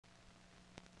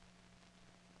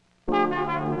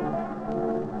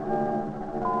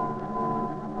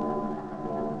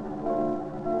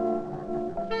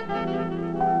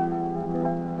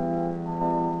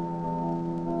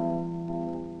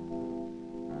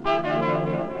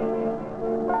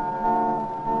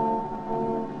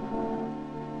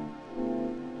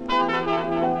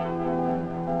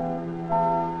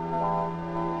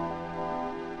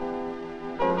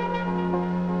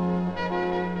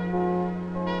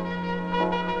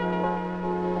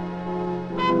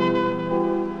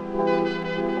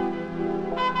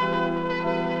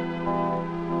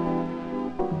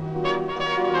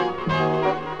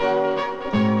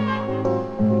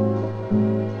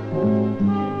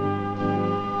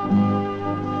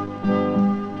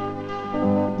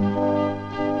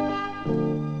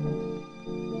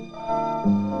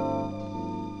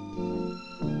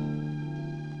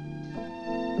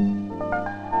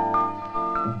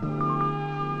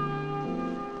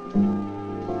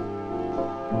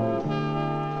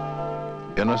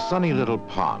In a sunny little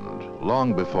pond,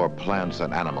 long before plants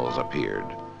and animals appeared,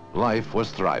 life was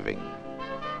thriving.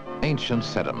 Ancient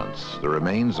sediments, the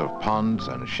remains of ponds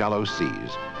and shallow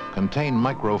seas, contain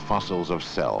microfossils of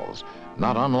cells,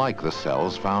 not unlike the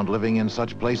cells found living in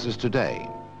such places today.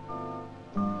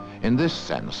 In this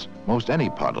sense, most any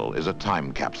puddle is a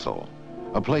time capsule,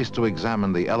 a place to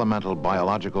examine the elemental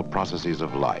biological processes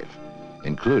of life,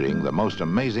 including the most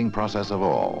amazing process of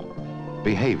all,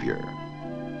 behavior.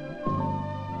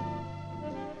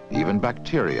 Even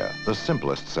bacteria, the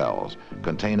simplest cells,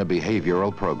 contain a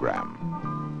behavioral program.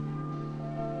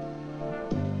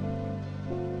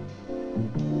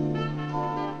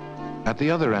 At the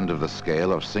other end of the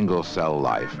scale of single-cell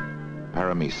life,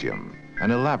 paramecium,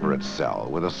 an elaborate cell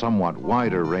with a somewhat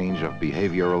wider range of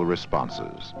behavioral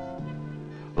responses.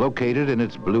 Located in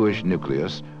its bluish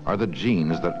nucleus are the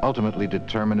genes that ultimately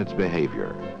determine its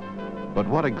behavior. But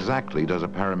what exactly does a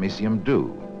paramecium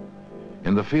do?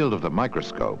 In the field of the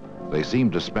microscope, they seem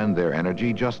to spend their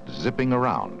energy just zipping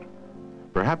around.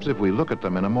 Perhaps if we look at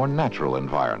them in a more natural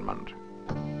environment.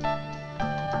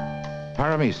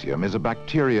 Paramecium is a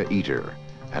bacteria eater,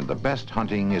 and the best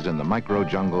hunting is in the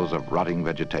micro-jungles of rotting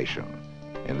vegetation.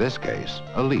 In this case,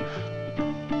 a leaf.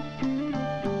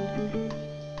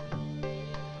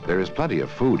 There is plenty of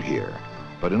food here,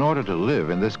 but in order to live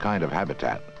in this kind of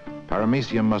habitat,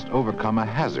 paramecium must overcome a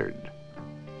hazard,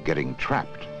 getting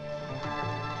trapped.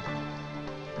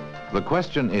 The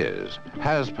question is,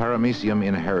 has paramecium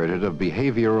inherited a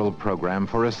behavioral program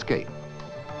for escape?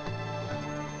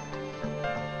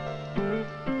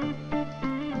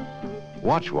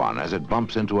 Watch one as it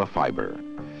bumps into a fiber.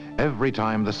 Every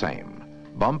time the same.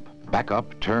 Bump, back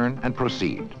up, turn, and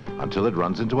proceed until it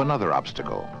runs into another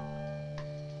obstacle.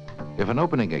 If an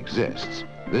opening exists,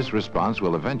 this response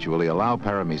will eventually allow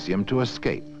paramecium to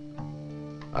escape.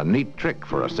 A neat trick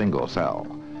for a single cell.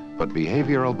 But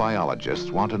behavioral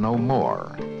biologists want to know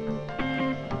more.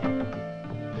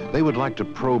 They would like to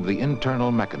probe the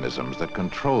internal mechanisms that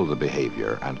control the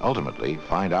behavior and ultimately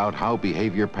find out how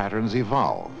behavior patterns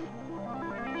evolve.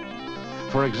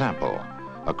 For example,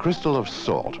 a crystal of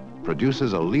salt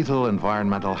produces a lethal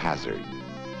environmental hazard.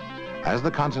 As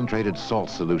the concentrated salt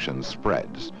solution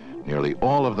spreads, nearly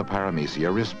all of the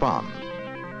paramecia respond.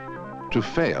 To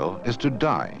fail is to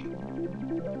die.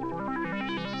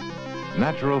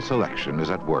 Natural selection is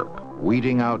at work,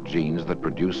 weeding out genes that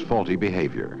produce faulty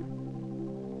behavior.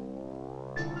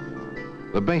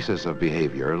 The basis of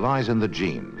behavior lies in the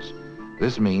genes.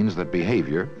 This means that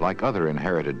behavior, like other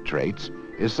inherited traits,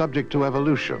 is subject to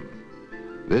evolution.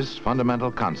 This fundamental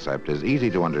concept is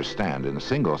easy to understand in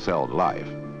single-celled life.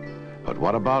 But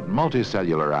what about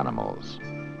multicellular animals?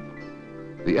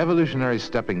 The evolutionary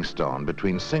stepping stone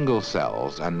between single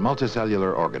cells and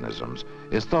multicellular organisms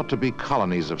is thought to be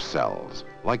colonies of cells,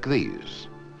 like these.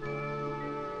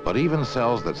 But even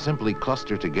cells that simply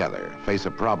cluster together face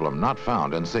a problem not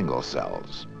found in single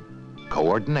cells: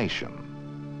 coordination.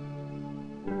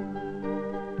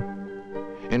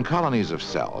 In colonies of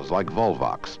cells, like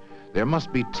volvox, there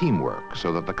must be teamwork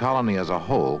so that the colony as a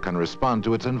whole can respond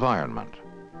to its environment.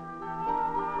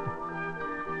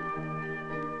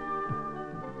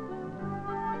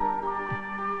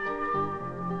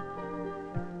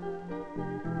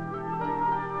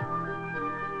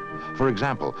 For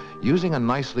example, using a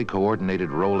nicely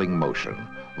coordinated rolling motion,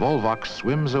 volvox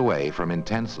swims away from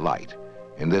intense light,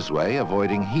 in this way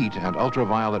avoiding heat and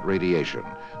ultraviolet radiation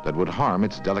that would harm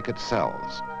its delicate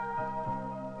cells.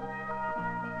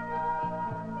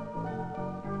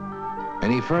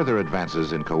 Any further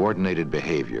advances in coordinated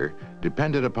behavior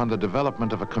depended upon the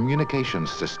development of a communication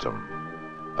system,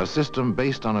 a system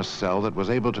based on a cell that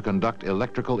was able to conduct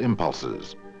electrical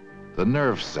impulses, the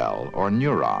nerve cell or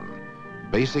neuron,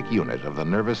 basic unit of the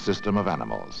nervous system of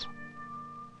animals.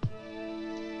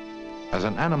 As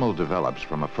an animal develops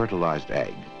from a fertilized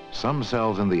egg, some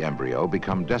cells in the embryo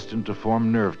become destined to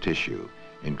form nerve tissue,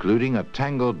 including a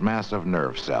tangled mass of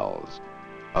nerve cells,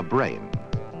 a brain.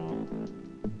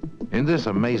 In this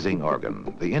amazing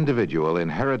organ, the individual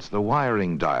inherits the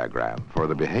wiring diagram for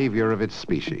the behavior of its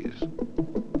species.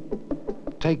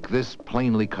 Take this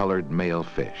plainly colored male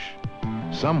fish.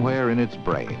 Somewhere in its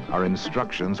brain are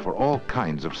instructions for all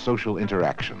kinds of social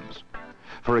interactions.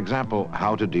 For example,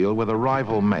 how to deal with a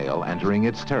rival male entering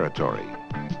its territory.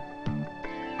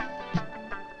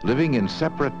 Living in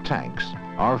separate tanks,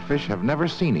 our fish have never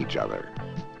seen each other.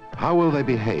 How will they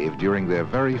behave during their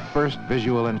very first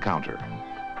visual encounter?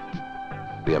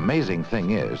 The amazing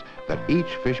thing is that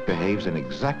each fish behaves in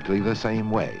exactly the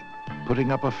same way,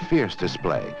 putting up a fierce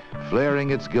display, flaring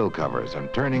its gill covers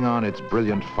and turning on its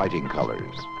brilliant fighting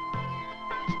colors.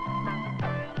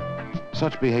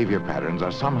 Such behavior patterns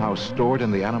are somehow stored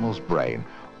in the animal's brain,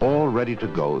 all ready to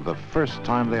go the first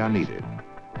time they are needed.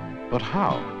 But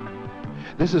how?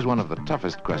 This is one of the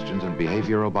toughest questions in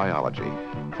behavioral biology,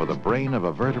 for the brain of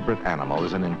a vertebrate animal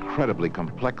is an incredibly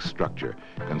complex structure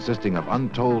consisting of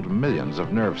untold millions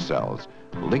of nerve cells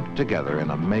linked together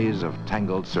in a maze of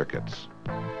tangled circuits.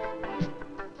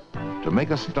 To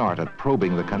make a start at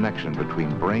probing the connection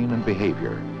between brain and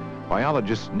behavior,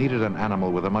 biologists needed an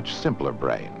animal with a much simpler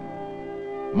brain.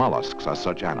 Mollusks are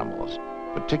such animals,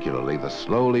 particularly the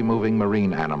slowly moving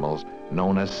marine animals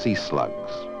known as sea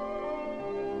slugs.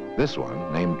 This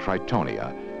one, named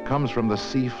Tritonia, comes from the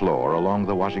sea floor along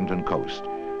the Washington coast,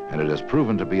 and it has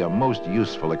proven to be a most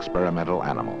useful experimental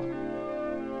animal.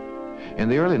 In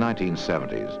the early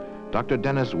 1970s, Dr.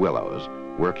 Dennis Willows,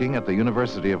 working at the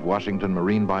University of Washington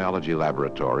Marine Biology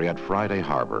Laboratory at Friday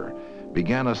Harbor,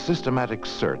 began a systematic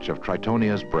search of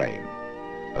Tritonia's brain,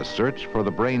 a search for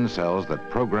the brain cells that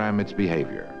program its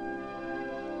behavior.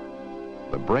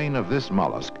 The brain of this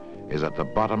mollusk is at the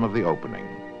bottom of the opening,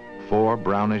 4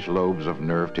 brownish lobes of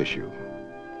nerve tissue.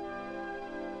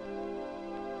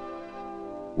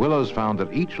 Willows found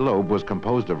that each lobe was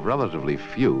composed of relatively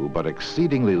few but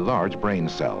exceedingly large brain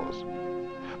cells.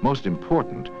 Most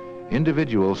important,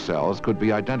 individual cells could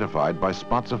be identified by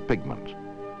spots of pigment.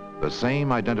 The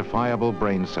same identifiable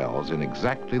brain cells in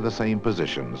exactly the same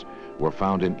positions were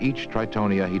found in each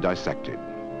Tritonia he dissected.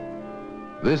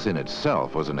 This in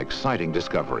itself was an exciting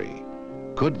discovery.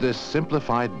 Could this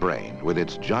simplified brain with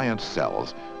its giant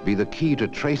cells be the key to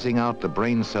tracing out the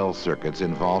brain cell circuits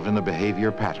involved in a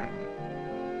behavior pattern?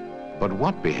 But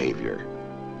what behavior?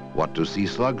 What do sea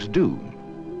slugs do?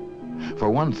 For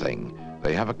one thing,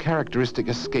 they have a characteristic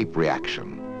escape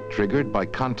reaction, triggered by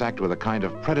contact with a kind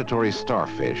of predatory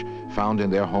starfish found in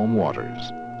their home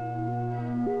waters.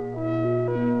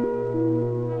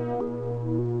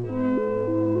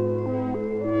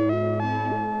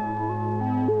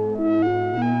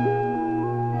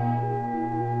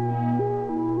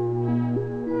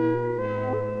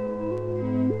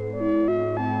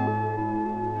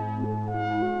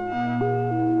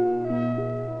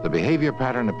 The behavior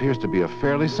pattern appears to be a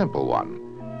fairly simple one.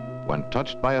 When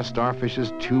touched by a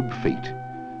starfish's tube feet,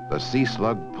 the sea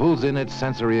slug pulls in its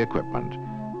sensory equipment,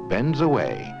 bends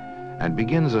away, and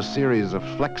begins a series of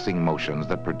flexing motions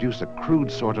that produce a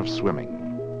crude sort of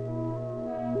swimming.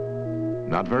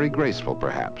 Not very graceful,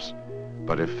 perhaps,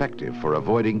 but effective for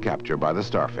avoiding capture by the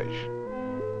starfish.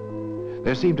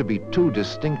 There seem to be 2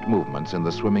 distinct movements in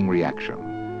the swimming reaction,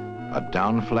 a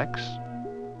down flex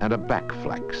and a back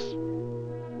flex.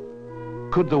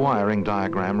 Could the wiring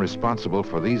diagram responsible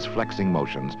for these flexing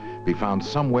motions be found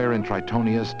somewhere in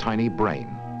Tritonia's tiny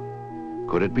brain?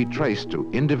 Could it be traced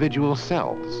to individual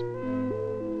cells?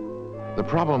 The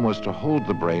problem was to hold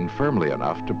the brain firmly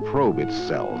enough to probe its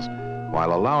cells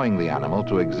while allowing the animal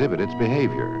to exhibit its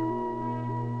behavior.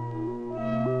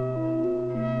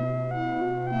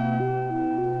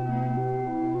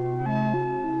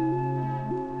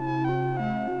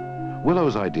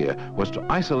 Willow's idea was to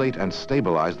isolate and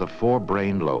stabilize the 4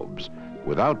 brain lobes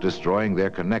without destroying their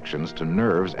connections to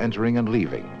nerves entering and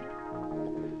leaving.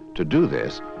 To do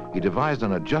this, he devised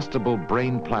an adjustable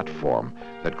brain platform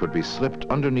that could be slipped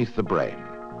underneath the brain.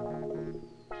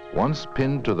 Once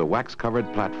pinned to the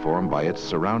wax-covered platform by its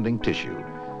surrounding tissue,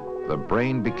 the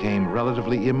brain became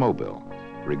relatively immobile,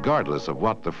 regardless of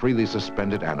what the freely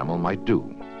suspended animal might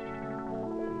do.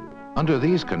 Under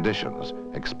these conditions,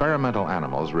 experimental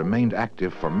animals remained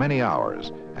active for many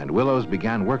hours, and Willows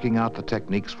began working out the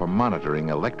techniques for monitoring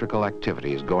electrical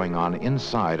activities going on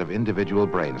inside of individual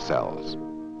brain cells.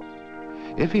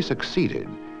 If he succeeded,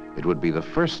 it would be the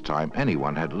first time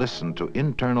anyone had listened to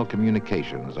internal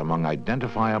communications among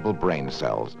identifiable brain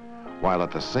cells, while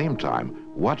at the same time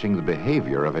watching the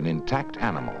behavior of an intact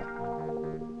animal.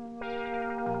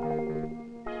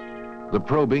 The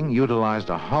probing utilized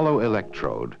a hollow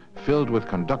electrode filled with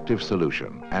conductive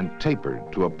solution and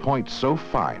tapered to a point so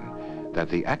fine that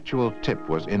the actual tip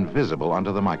was invisible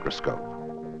under the microscope.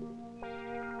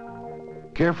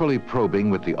 Carefully probing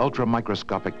with the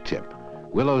ultramicroscopic tip,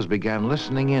 Willows began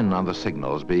listening in on the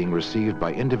signals being received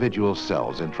by individual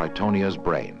cells in Tritonia's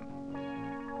brain.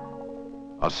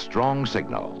 A strong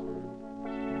signal.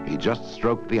 He just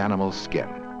stroked the animal's skin.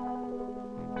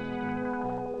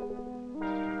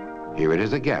 Here it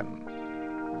is again.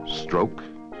 Stroke.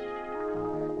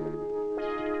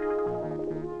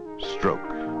 Stroke.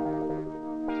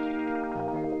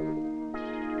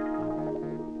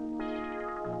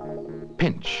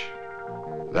 Pinch.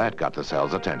 That got the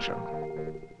cell's attention.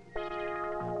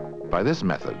 By this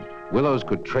method, Willows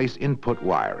could trace input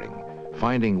wiring,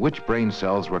 finding which brain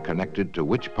cells were connected to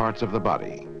which parts of the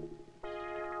body.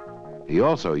 He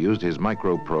also used his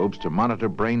microprobes to monitor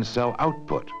brain cell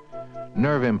output,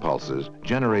 nerve impulses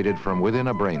generated from within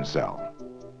a brain cell.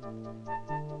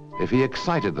 If he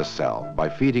excited the cell by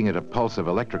feeding it a pulse of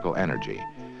electrical energy,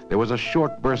 there was a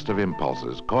short burst of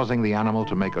impulses causing the animal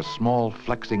to make a small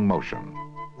flexing motion.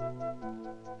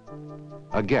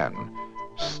 Again,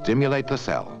 stimulate the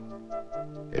cell.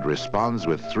 It responds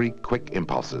with 3 quick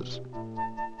impulses,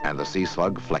 and the sea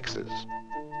slug flexes.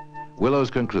 Willows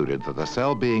concluded that the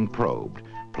cell being probed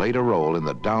played a role in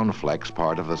the downflex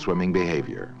part of the swimming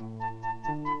behavior.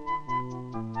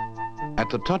 At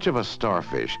the touch of a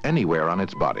starfish anywhere on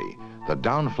its body, the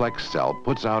downflex cell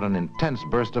puts out an intense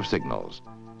burst of signals.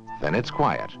 Then it's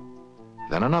quiet.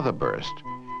 Then another burst,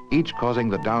 each causing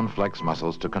the downflex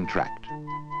muscles to contract.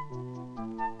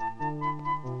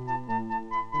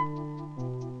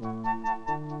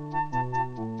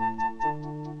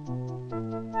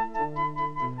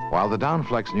 While the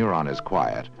downflex neuron is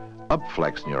quiet,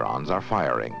 upflex neurons are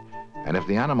firing, and if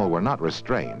the animal were not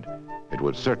restrained, it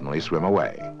would certainly swim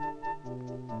away.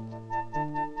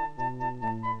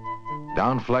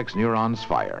 Downflex neurons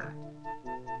fire.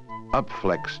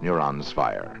 Upflex neurons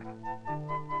fire.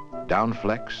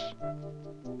 Downflex,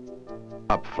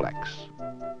 upflex.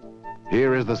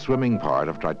 Here is the swimming part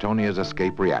of Tritonia's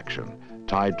escape reaction,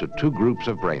 tied to 2 groups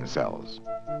of brain cells.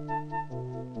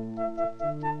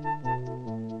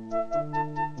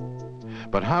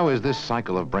 But how is this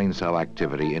cycle of brain cell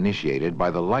activity initiated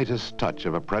by the lightest touch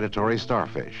of a predatory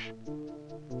starfish?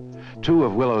 2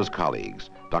 of Willow's colleagues,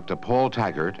 Dr. Paul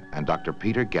Taggart and Dr.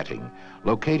 Peter Getting,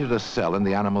 located a cell in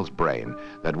the animal's brain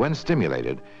that, when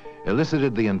stimulated,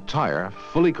 elicited the entire,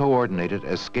 fully coordinated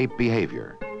escape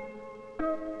behavior.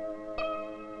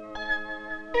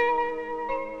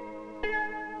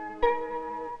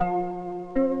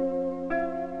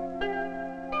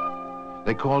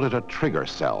 They called it a trigger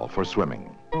cell for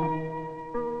swimming.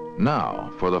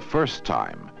 Now, for the first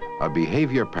time, a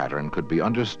behavior pattern could be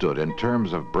understood in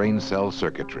terms of brain cell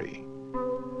circuitry.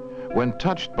 When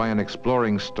touched by an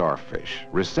exploring starfish,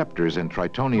 receptors in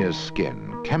Tritonia's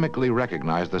skin chemically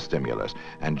recognize the stimulus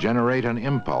and generate an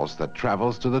impulse that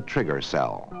travels to the trigger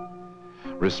cell.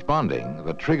 Responding,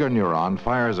 the trigger neuron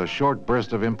fires a short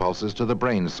burst of impulses to the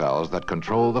brain cells that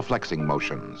control the flexing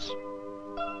motions.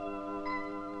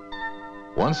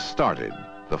 Once started,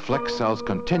 the flex cells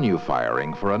continue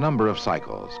firing for a number of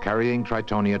cycles, carrying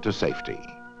Tritonia to safety.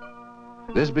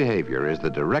 This behavior is the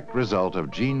direct result of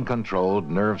gene-controlled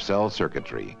nerve cell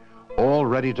circuitry, all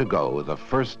ready to go the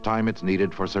first time it's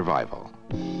needed for survival.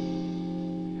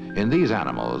 In these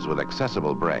animals with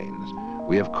accessible brains,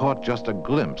 we have caught just a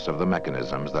glimpse of the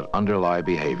mechanisms that underlie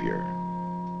behavior.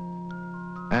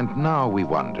 And now we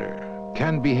wonder,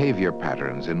 can behavior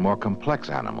patterns in more complex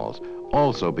animals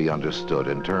also be understood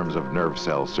in terms of nerve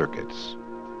cell circuits?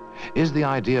 Is the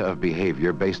idea of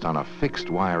behavior based on a fixed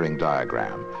wiring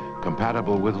diagram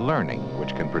compatible with learning,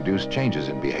 which can produce changes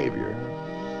in behavior?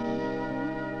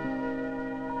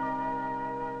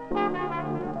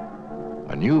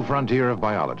 A new frontier of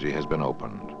biology has been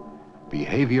opened,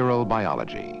 behavioral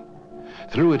biology.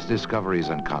 Through its discoveries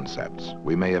and concepts,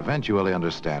 we may eventually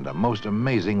understand a most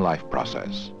amazing life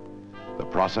process, the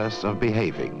process of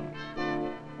behaving.